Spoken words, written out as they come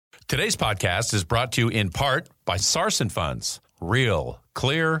Today's podcast is brought to you in part by Sarson Funds, Real,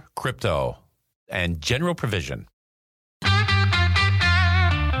 Clear, Crypto, and General Provision.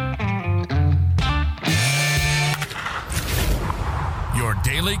 Your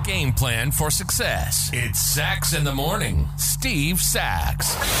daily game plan for success. It's Sachs in the Morning. Steve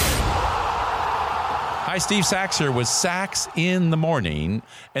Sachs. Hi, Steve Sachs here with Sachs in the Morning.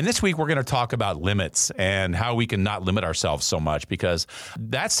 And this week we're going to talk about limits and how we can not limit ourselves so much, because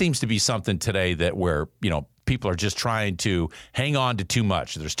that seems to be something today that people are just trying to hang on to too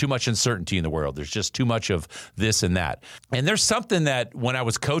much. There's too much uncertainty in the world. There's just too much of this and that. And there's something that when I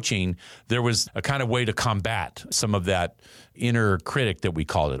was coaching, there was a kind of way to combat some of that inner critic that we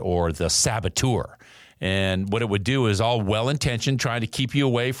called it, or the saboteur. And what it would do is all well-intentioned, trying to keep you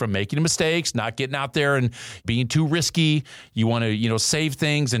away from making mistakes, not getting out there and being too risky. You want to, save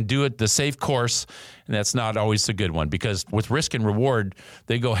things and do it the safe course. And that's not always a good one, because with risk and reward,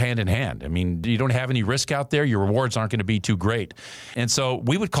 they go hand in hand. I mean, you don't have any risk out there, your rewards aren't going to be too great. And so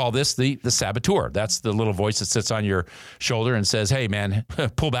we would call this the saboteur. That's the little voice that sits on your shoulder and says, hey, man,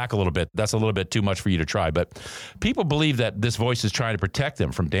 pull back a little bit. That's a little bit too much for you to try. But people believe that this voice is trying to protect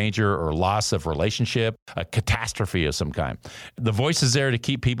them from danger or loss of relationship, a catastrophe of some kind. The voice is there to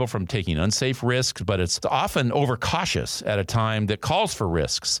keep people from taking unsafe risks, but it's often overcautious at a time that calls for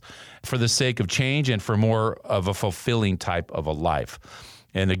risks for the sake of change and for more of a fulfilling type of a life.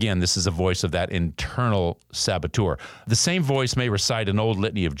 And again, this is a voice of that internal saboteur. The same voice may recite an old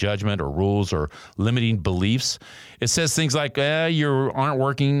litany of judgment or rules or limiting beliefs. It says things like, you aren't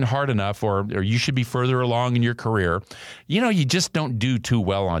working hard enough, or you should be further along in your career. You just don't do too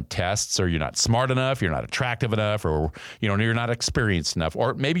well on tests, or you're not smart enough, you're not attractive enough, or you're not experienced enough,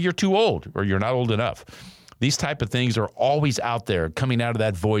 or maybe you're too old, or you're not old enough. These type of things are always out there coming out of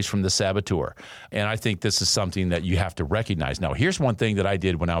that voice from the saboteur. And I think this is something that you have to recognize. Now, here's one thing that I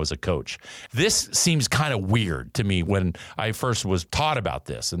did when I was a coach. This seems kind of weird to me when I first was taught about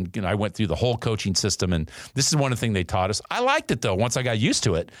this. And I went through the whole coaching system, and this is one of the things they taught us. I liked it, though, once I got used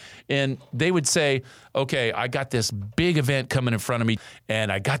to it. And they would say, okay, I got this big event coming in front of me,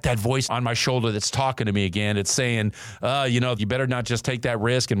 and I got that voice on my shoulder that's talking to me again. It's saying, you better not just take that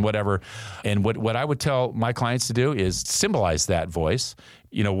risk and whatever. And what I would tell my clients to do is symbolize that voice,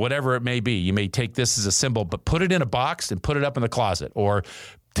 whatever it may be. You may take this as a symbol, but put it in a box and put it up in the closet, or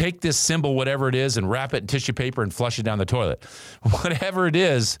take this symbol, whatever it is, and wrap it in tissue paper and flush it down the toilet. Whatever it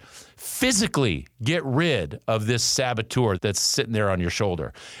is, physically get rid of this saboteur that's sitting there on your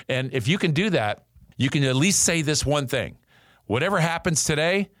shoulder. And if you can do that, you can at least say this one thing: whatever happens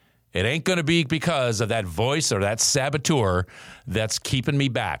today, it ain't going to be because of that voice or that saboteur that's keeping me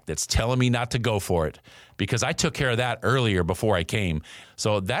back, that's telling me not to go for it, because I took care of that earlier before I came.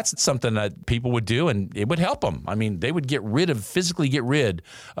 So that's something that people would do, and it would help them. I mean, they would physically get rid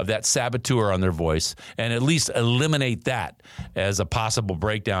of that saboteur on their voice, and at least eliminate that as a possible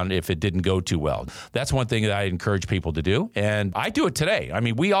breakdown if it didn't go too well. That's one thing that I encourage people to do, and I do it today. I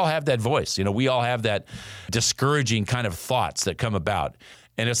mean, we all have that voice. We all have that discouraging kind of thoughts that come about.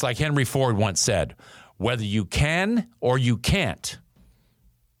 And it's like Henry Ford once said, whether you can or you can't,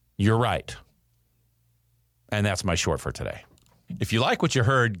 you're right. And that's my short for today. If you like what you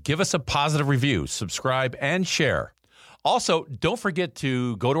heard, give us a positive review, subscribe, and share. Also, don't forget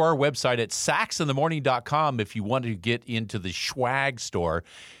to go to our website at sachsinthemorning.com if you want to get into the swag store.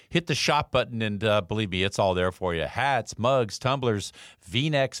 Hit the shop button, and believe me, it's all there for you. Hats, mugs, tumblers,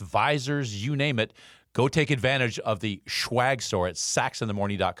 V-necks, visors, you name it. Go take advantage of the swag store at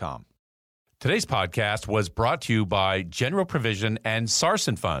sachsinthemorning.com. Today's podcast was brought to you by General Provision and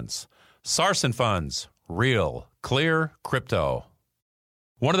Sarson Funds. Sarson Funds, Real, Clear, Crypto.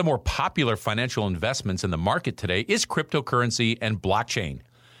 One of the more popular financial investments in the market today is cryptocurrency and blockchain.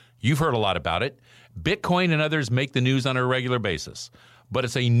 You've heard a lot about it. Bitcoin and others make the news on a regular basis. But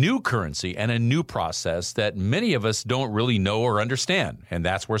it's a new currency and a new process that many of us don't really know or understand, and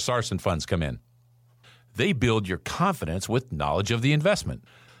that's where Sarson Funds come in. They build your confidence with knowledge of the investment.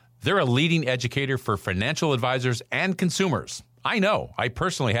 They're a leading educator for financial advisors and consumers. I know. I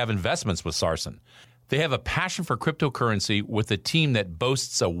personally have investments with Sarson. They have a passion for cryptocurrency with a team that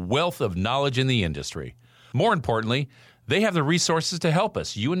boasts a wealth of knowledge in the industry. More importantly, they have the resources to help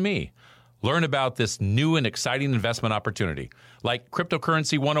us, you and me, learn about this new and exciting investment opportunity, like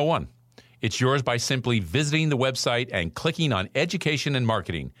Cryptocurrency 101. It's yours by simply visiting the website and clicking on Education and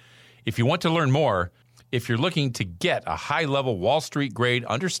Marketing. If you want to learn more, if you're looking to get a high-level Wall Street grade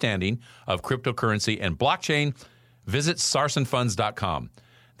understanding of cryptocurrency and blockchain, visit sarsonfunds.com.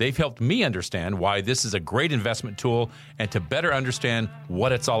 They've helped me understand why this is a great investment tool and to better understand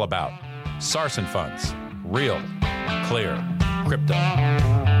what it's all about. Sarson Funds, Real, Clear,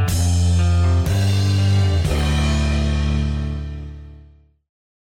 Crypto.